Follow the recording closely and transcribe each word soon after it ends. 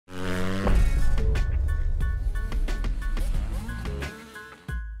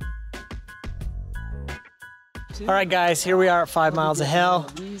All right, guys, here we are at 5 Miles of Hell.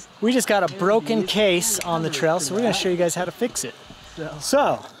 We just got a broken case on the trail, so we're gonna show you guys how to fix it.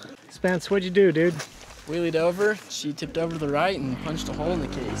 So, Spence, what'd you do, dude? Wheelied over, she tipped over to the right and punched a hole in the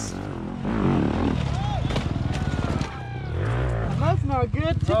case. That's not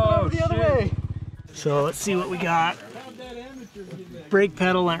good. Tip it over the other way. So let's see what we got. Brake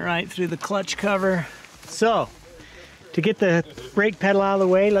pedal went right through the clutch cover. So, to get the brake pedal out of the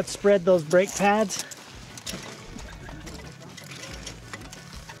way, let's spread those brake pads.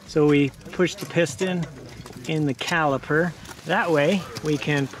 So we push the piston in the caliper. That way we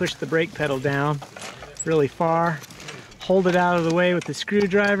can push the brake pedal down really far, hold it out of the way with the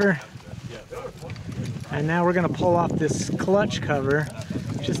screwdriver. And now we're gonna pull off this clutch cover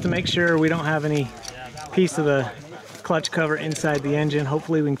just to make sure we don't have any piece of the clutch cover inside the engine.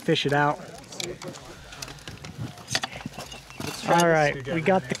 Hopefully we can fish it out. All right, we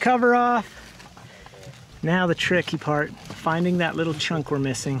got the cover off. Now the tricky part, finding that little chunk we're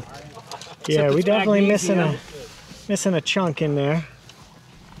missing. Yeah, we definitely missing a chunk in there.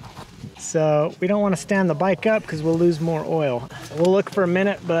 So we don't want to stand the bike up because we'll lose more oil. We'll look for a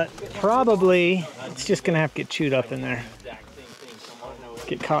minute, but probably it's just gonna have to get chewed up in there.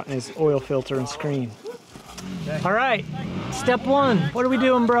 Get caught in his oil filter and screen. All right, step one. What are we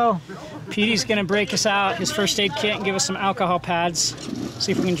doing, bro? Petey's gonna break us out his first aid kit and give us some alcohol pads.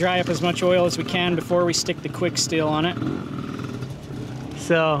 See if we can dry up as much oil as we can before we stick the quick steel on it.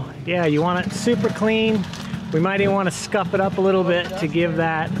 So yeah, you want it super clean. We might even want to scuff it up a little bit to give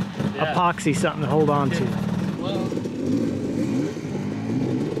that epoxy something to hold on to.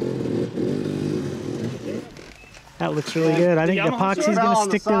 That looks really good. I think the epoxy's going to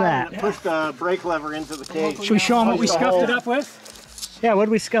stick to that. Push the brake lever into the cage. Should we show them what we scuffed it up with? Yeah, what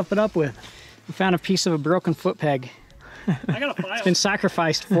did we scuff it up with? We found a piece of a broken foot peg. It's been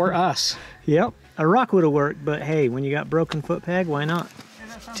sacrificed for us. Yep, a rock would have worked, but hey, when you got broken foot peg, why not?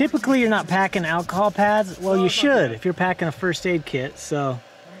 Typically, you're not packing alcohol pads. Well, you should if you're packing a first aid kit. So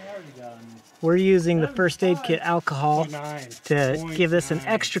we're using the first aid kit alcohol to give this an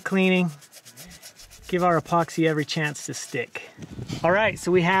extra cleaning, give our epoxy every chance to stick. All right,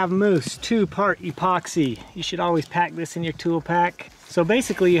 so we have Moose 2-part epoxy. You should always pack this in your tool pack. So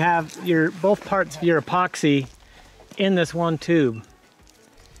basically, you have both parts of your epoxy in this one tube.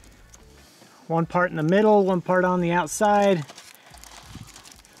 One part in the middle, one part on the outside.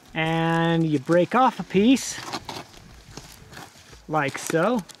 And you break off a piece like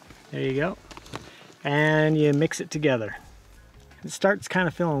so. There you go. And you mix it together. It starts kind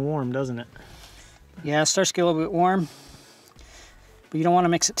of feeling warm, doesn't it? Yeah, it starts to get a little bit warm, but you don't want to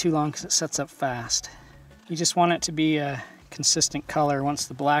mix it too long because it sets up fast. You just want it to be a consistent color once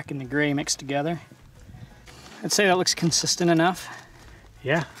the black and the gray mix together. I'd say that looks consistent enough.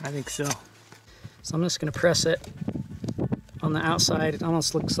 Yeah, I think so. So I'm just going to press it on the outside. It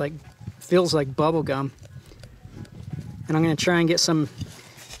almost feels like bubble gum. And I'm going to try and get some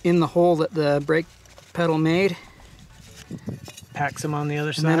in the hole that the brake pedal made. Pack some on the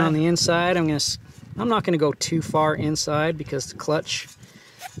other side. And then on the inside, I'm not going to go too far inside because the clutch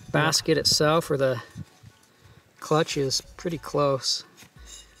basket itself, or the clutch, is pretty close.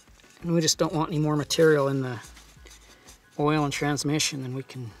 And we just don't want any more material in the oil and transmission than we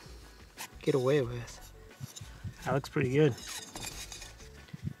can get away with. That looks pretty good.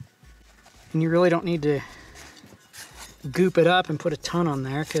 And you really don't need to goop it up and put a ton on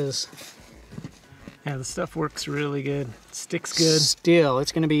there because yeah, the stuff works really good. It sticks good. Steel,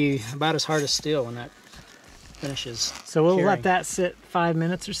 it's going to be about as hard as steel when that finishes. So we'll let that sit 5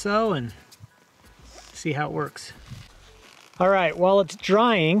 minutes or so and see how it works. All right, while it's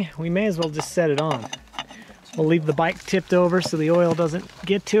drying, we may as well just set it on. We'll leave the bike tipped over so the oil doesn't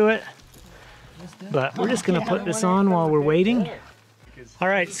get to it. But we're just gonna put this on while we're waiting. All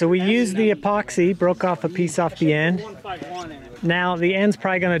right, so we used the epoxy, broke off a piece off the end. Now the end's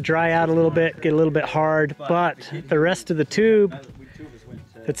probably gonna dry out a little bit, get a little bit hard, but the rest of the tube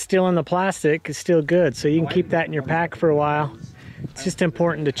that's still in the plastic is still good. So you can keep that in your pack for a while. It's just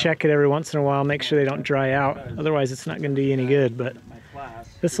important to check it every once in a while, make sure they don't dry out. Otherwise it's not gonna do you any good, but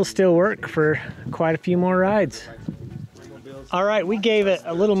this will still work for quite a few more rides. All right, we gave it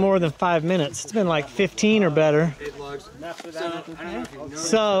a little more than 5 minutes. It's been like 15 or better.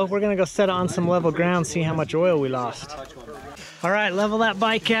 So we're gonna go set it on some level ground, see how much oil we lost. All right, level that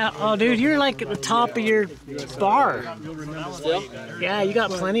bike out. Oh, dude, you're like at the top of your bar. Yeah, you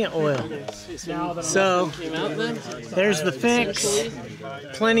got plenty of oil. So there's the fix.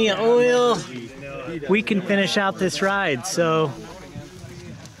 Plenty of oil. We can finish out this ride. So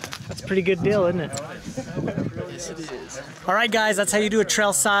that's a pretty good deal, isn't it? Yes, it is. All right, guys, that's how you do a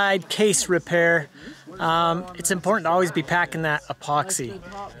trail side case repair. it's important to always be packing that epoxy.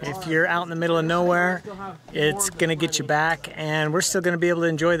 If you're out in the middle of nowhere, it's gonna get you back, and we're still gonna be able to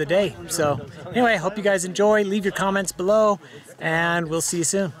enjoy the day. So anyway, I hope you guys enjoy. Leave your comments below, and we'll see you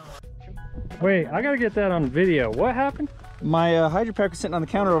soon. Wait, I gotta get that on video. What happened? My Hydro Pack was sitting on the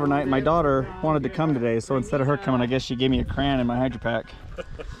counter overnight, and my daughter wanted to come today, so instead of her coming, I guess she gave me a crayon in my Hydro Pack.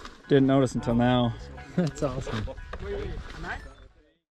 Didn't notice until now. That's awesome.